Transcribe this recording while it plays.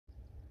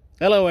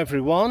Hello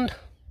everyone,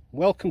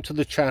 welcome to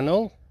the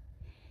channel.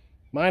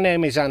 My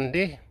name is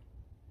Andy,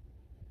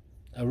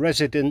 a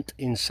resident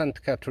in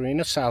Santa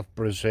Catarina, South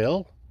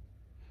Brazil.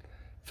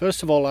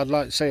 First of all, I'd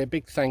like to say a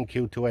big thank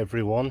you to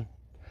everyone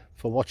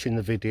for watching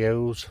the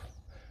videos,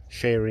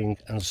 sharing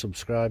and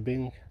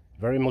subscribing.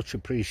 Very much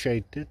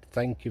appreciated.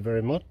 Thank you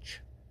very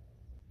much.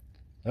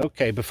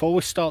 Okay, before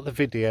we start the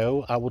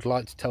video, I would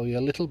like to tell you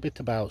a little bit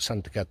about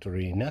Santa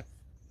Catarina.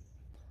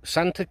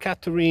 Santa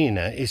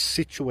Catarina is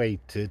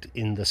situated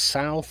in the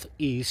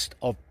southeast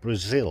of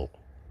Brazil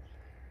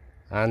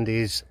and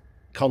is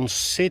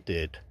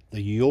considered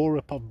the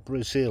Europe of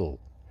Brazil,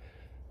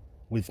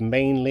 with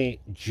mainly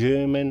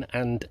German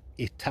and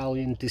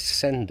Italian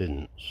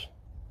descendants.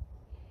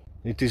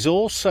 It is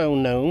also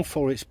known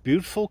for its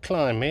beautiful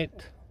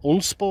climate,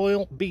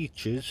 unspoiled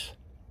beaches,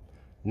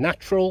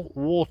 natural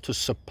water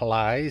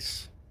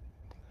supplies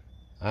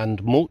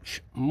and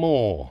much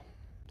more.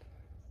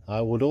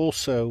 I would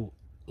also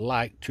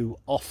like to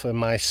offer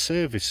my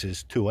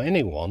services to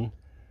anyone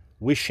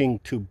wishing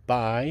to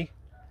buy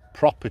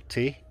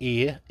property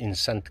here in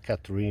Santa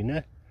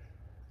Catarina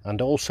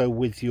and also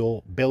with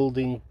your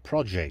building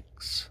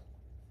projects.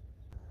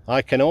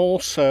 I can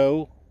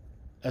also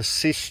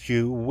assist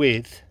you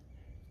with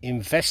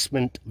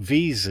investment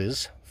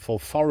visas for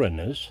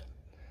foreigners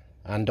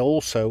and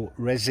also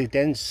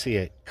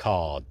residencia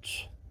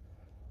cards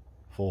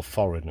for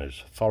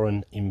foreigners,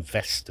 foreign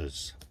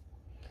investors,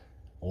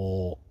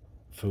 or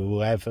for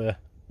whoever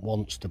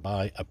wants to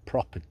buy a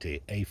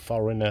property, a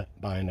foreigner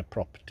buying a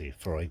property,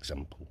 for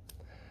example.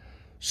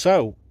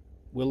 So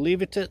we'll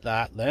leave it at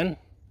that then.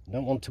 I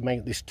don't want to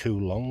make this too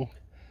long.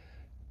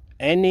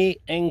 Any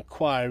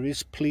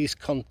enquiries, please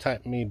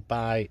contact me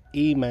by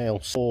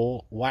email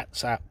or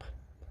WhatsApp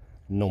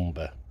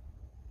number.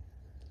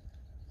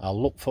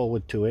 I'll look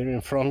forward to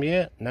hearing from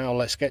you. Now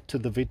let's get to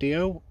the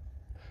video.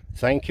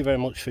 Thank you very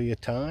much for your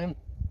time.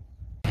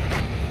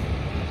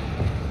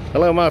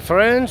 Hello my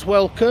friends,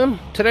 welcome.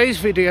 Today's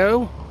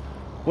video,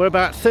 we're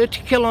about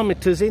 30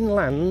 kilometers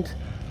inland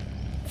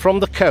from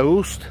the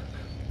coast,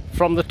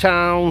 from the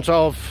towns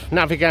of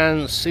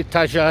Navegantes,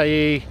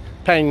 Itajaí,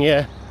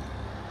 Penha.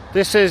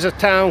 This is a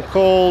town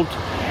called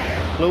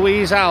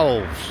Luiz,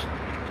 Alves,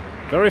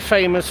 very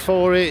famous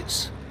for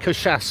its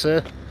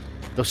cachaça,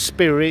 the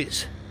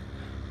spirits,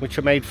 which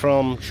are made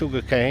from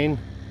sugarcane.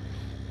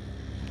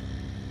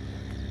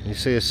 You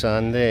see a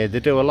sign there.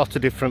 They do a lot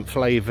of different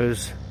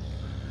flavours.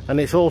 And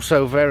it's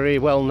also very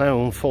well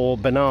known for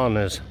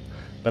bananas,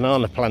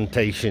 banana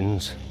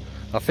plantations.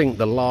 I think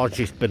the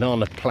largest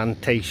banana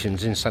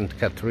plantations in Santa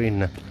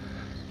Catarina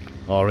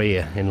are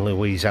here in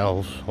Luiz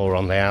Alves, or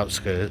on the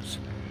outskirts.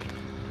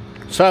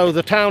 So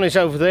the town is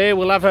over there.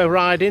 We'll have a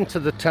ride into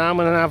the town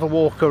and have a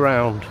walk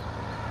around.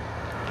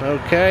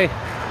 Okay.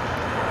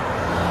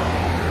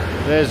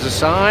 There's the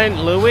sign,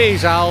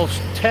 Luiz Alves,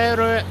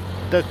 Terra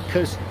de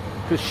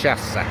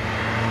Cachaça.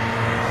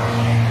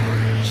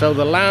 So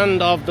the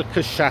land of the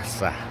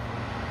cachaça.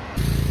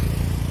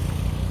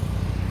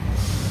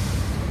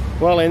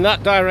 Well, in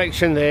that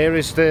direction there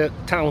is the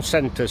town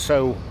centre,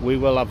 so we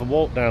will have a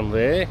walk down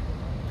there.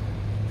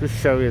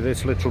 Just show you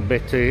this little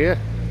bit here.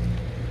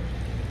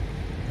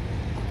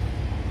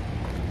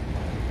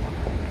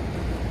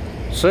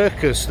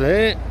 Circus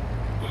there.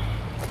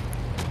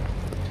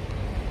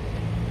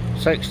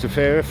 Sexta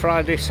Feira,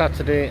 Friday,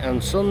 Saturday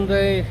and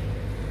Sunday.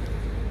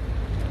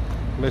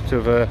 Bit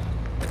of a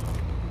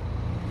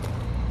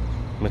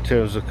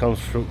materials of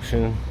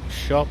construction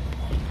shop,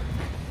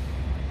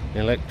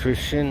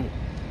 electrician.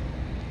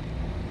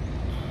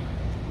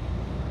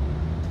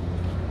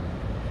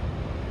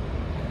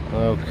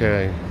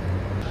 Okay.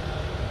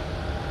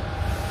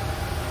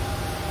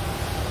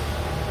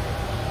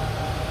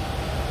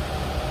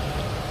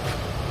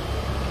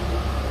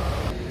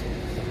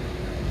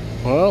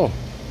 Well,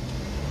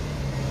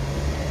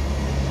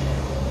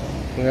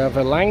 we have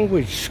a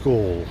language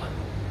school.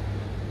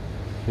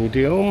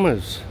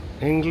 Idiomas.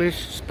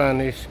 English,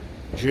 Spanish,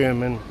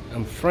 German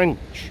and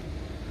French.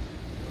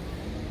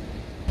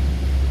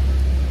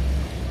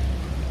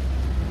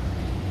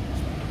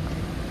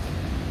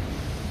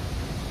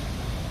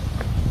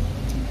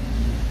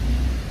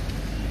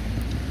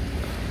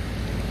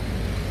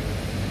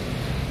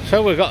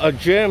 So we've got a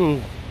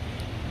German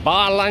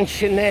Bar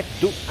Lanchonette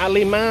du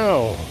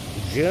Alimão.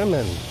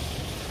 German.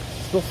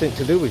 It's nothing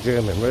to do with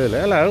German really.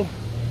 Hello.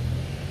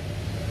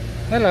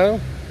 Hello.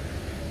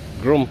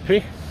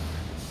 Grumpy.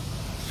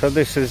 So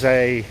this is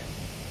a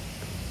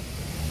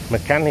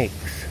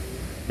mechanics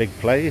big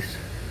place.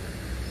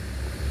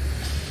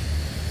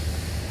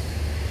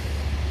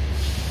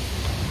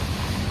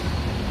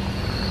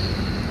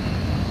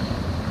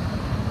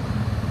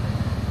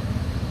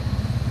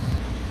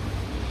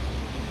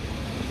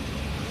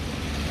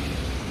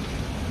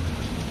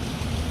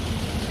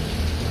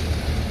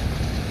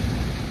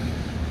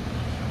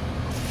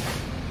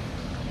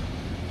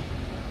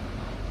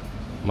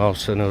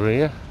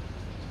 Marcenaria,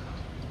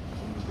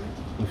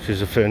 which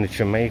is a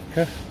furniture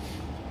maker,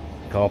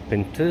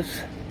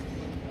 carpenters.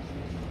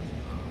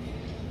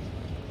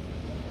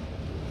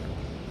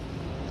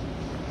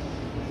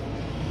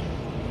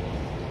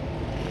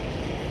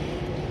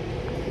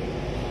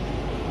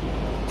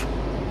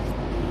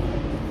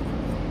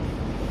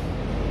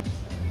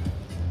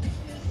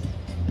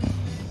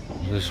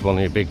 This is one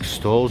of your big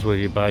stores where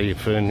you buy your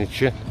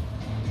furniture,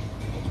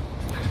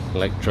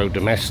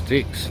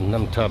 electrodomestics and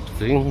them type of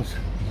things.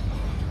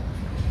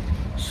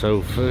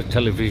 Sofa,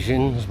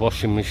 televisions,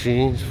 washing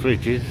machines,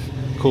 fridges,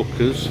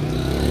 cookers,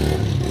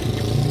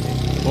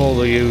 all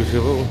the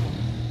usual.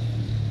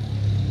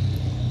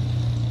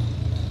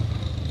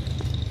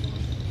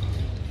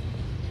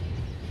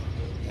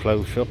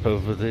 Clothes shop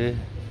over there.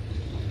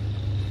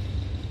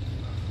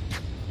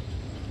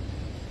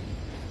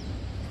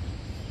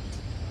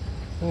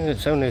 Yeah,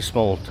 it's only a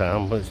small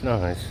town, but it's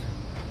nice.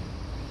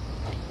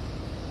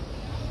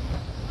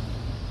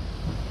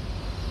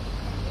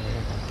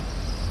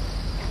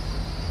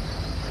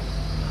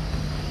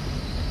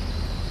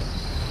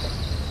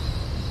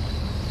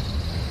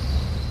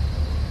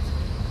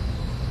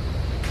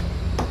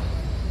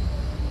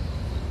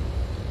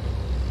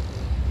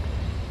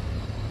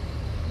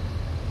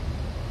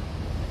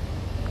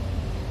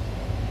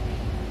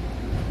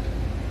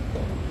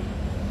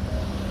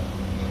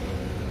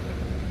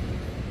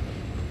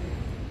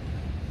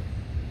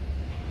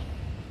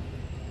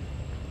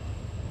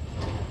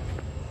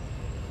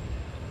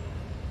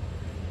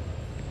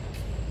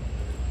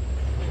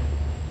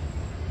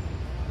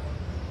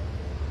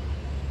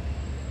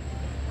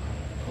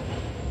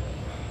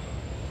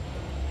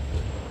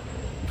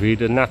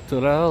 Vida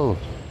Natural.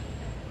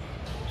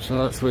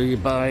 So that's where you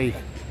buy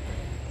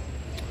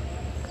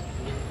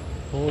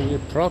all your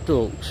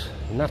products,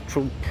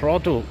 natural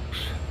products.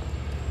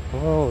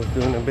 Oh,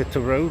 we're doing a bit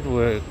of road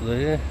work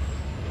there.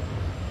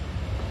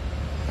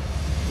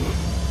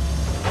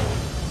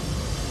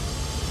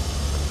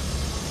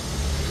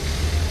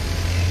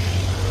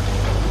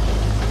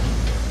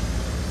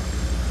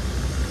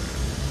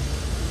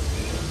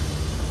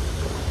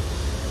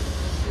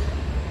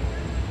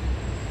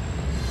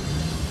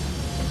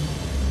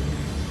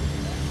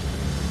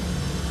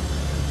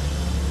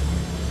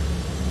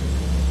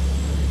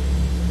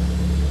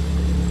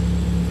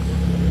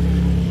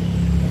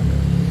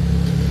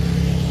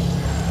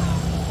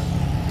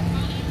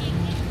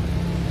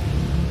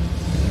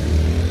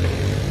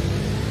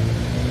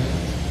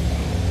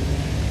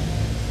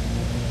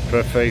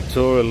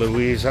 Prefeitura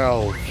Luiz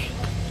Alves.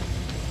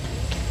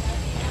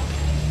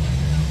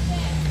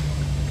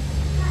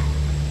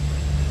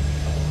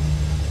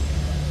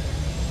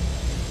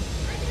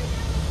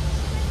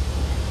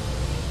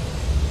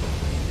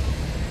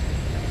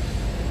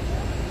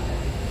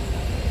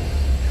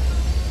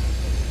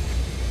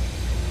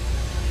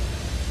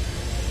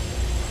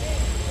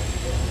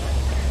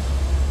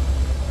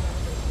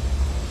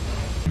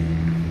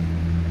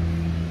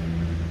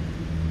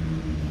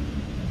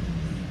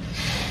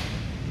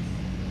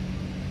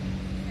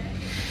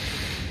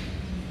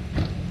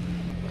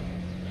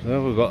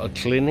 So we've got a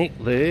clinic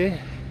there.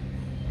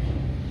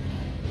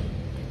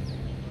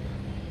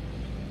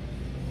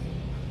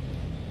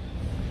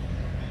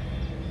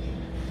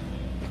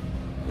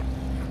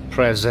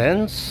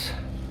 Presents.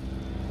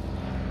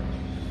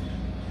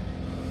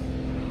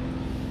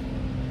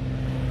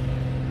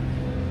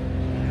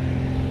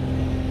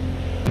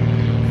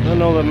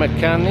 Another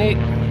mechanic.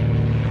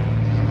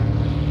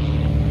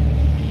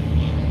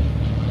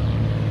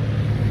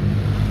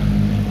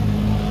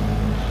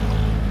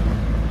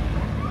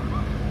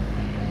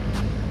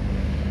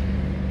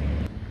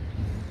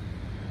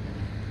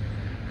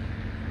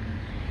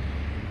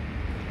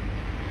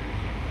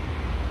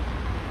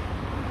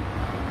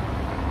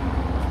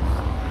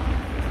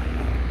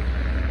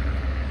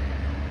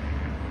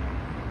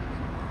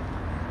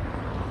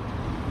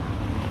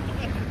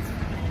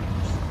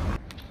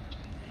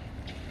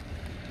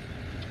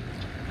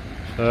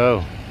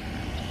 So,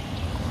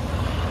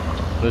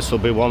 this will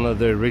be one of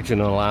the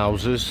original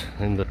houses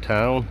in the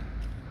town,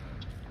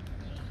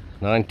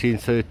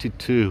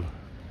 1932.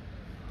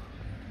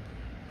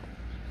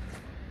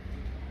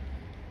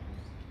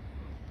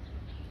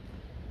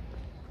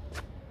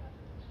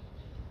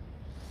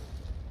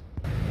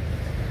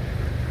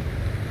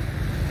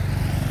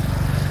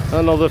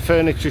 Another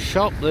furniture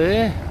shop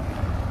there.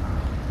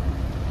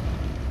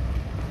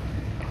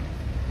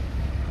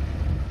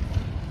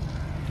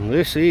 And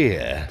this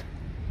here,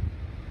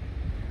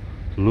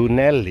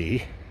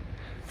 Lunelli,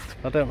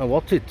 I don't know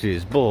what it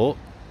is, but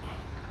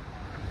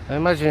I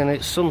imagine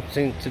it's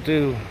something to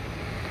do,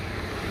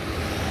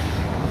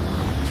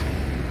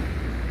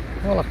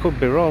 well, I could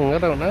be wrong, I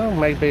don't know,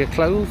 maybe a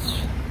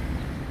clothes,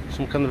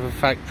 some kind of a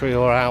factory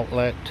or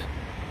outlet.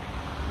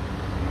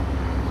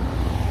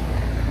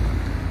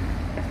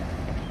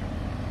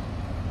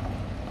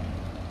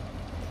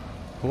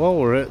 Well,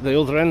 we're at the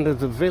other end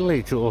of the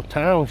village, or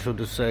town should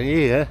I say,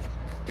 here.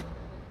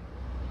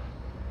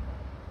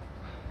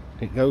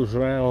 It goes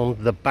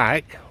around the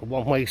back, a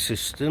one-way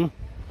system.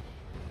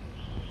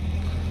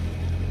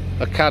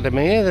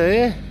 Academy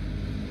there.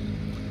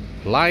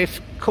 Life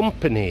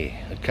Company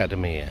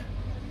Academy.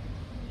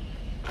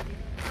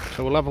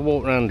 So we'll have a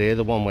walk around here,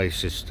 the one-way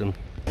system.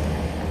 Got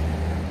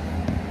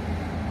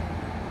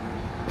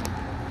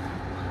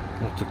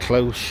the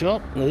clothes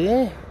shop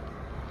there.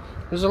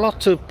 There's a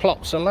lot of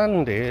plots of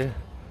land here.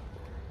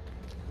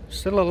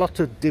 Still a lot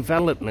of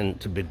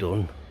development to be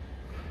done.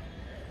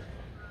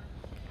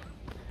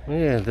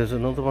 Yeah, there's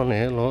another one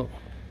here, look.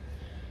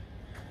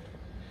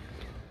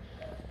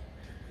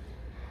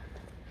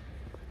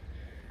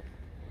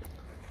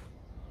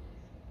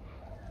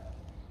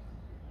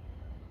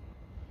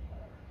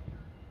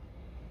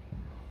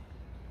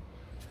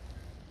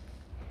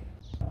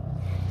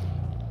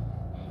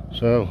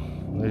 So,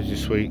 there's your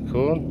sweet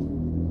corn.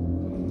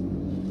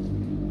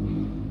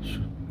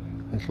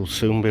 It'll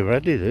soon be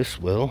ready, this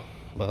will,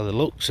 by the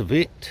looks of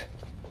it.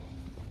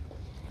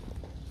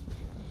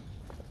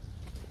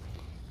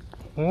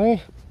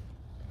 Right.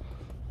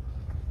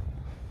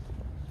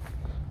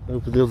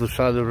 Over the other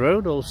side of the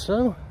road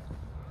also.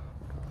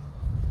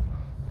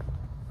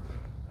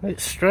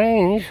 It's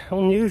strange,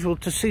 unusual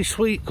to see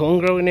sweet corn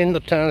growing in the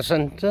town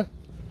centre.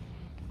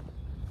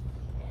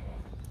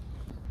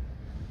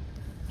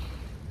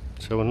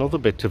 So another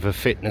bit of a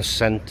fitness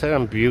centre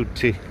and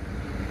beauty,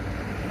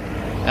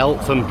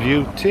 health and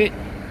beauty.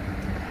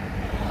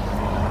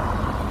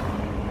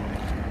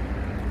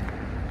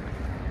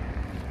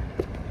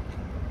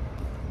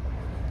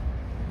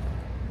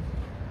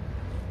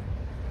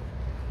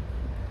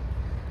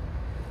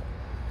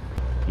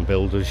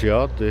 Builder's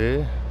yard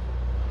there,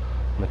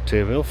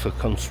 material for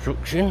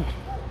construction.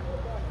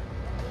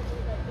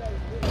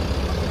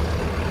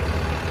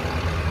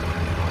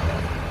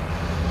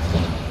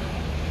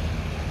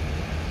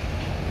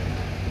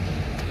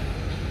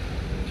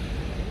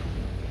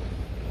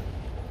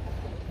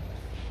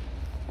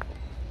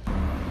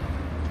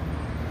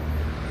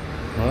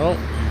 Well,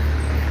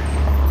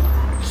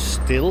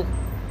 still,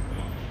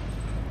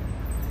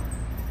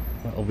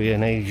 that'll be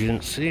an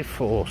agency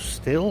for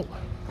still.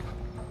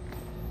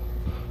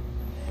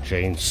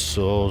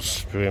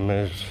 Chainsaws,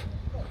 trimmers,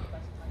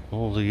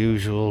 all the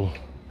usual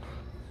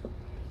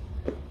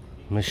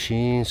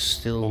machines,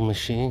 still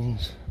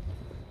machines.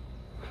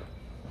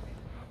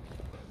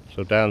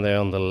 So down there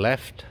on the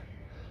left,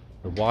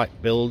 the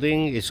white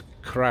building is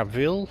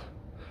Craville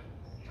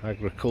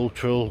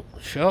Agricultural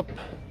Shop.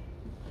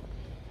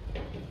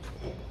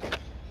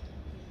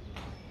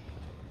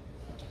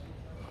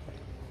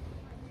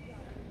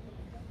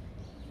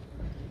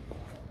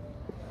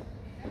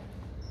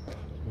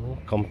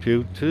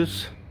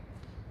 Computers.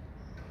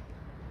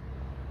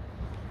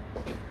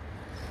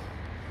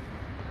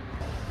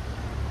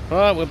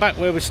 Right, we're back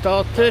where we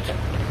started.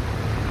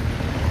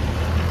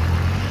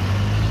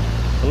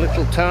 The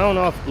little town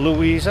of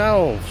Luiz,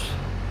 Alves.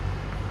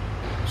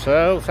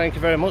 So, thank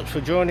you very much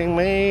for joining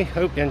me.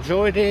 Hope you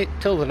enjoyed it.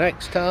 Till the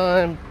next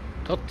time.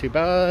 Tutty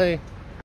bye.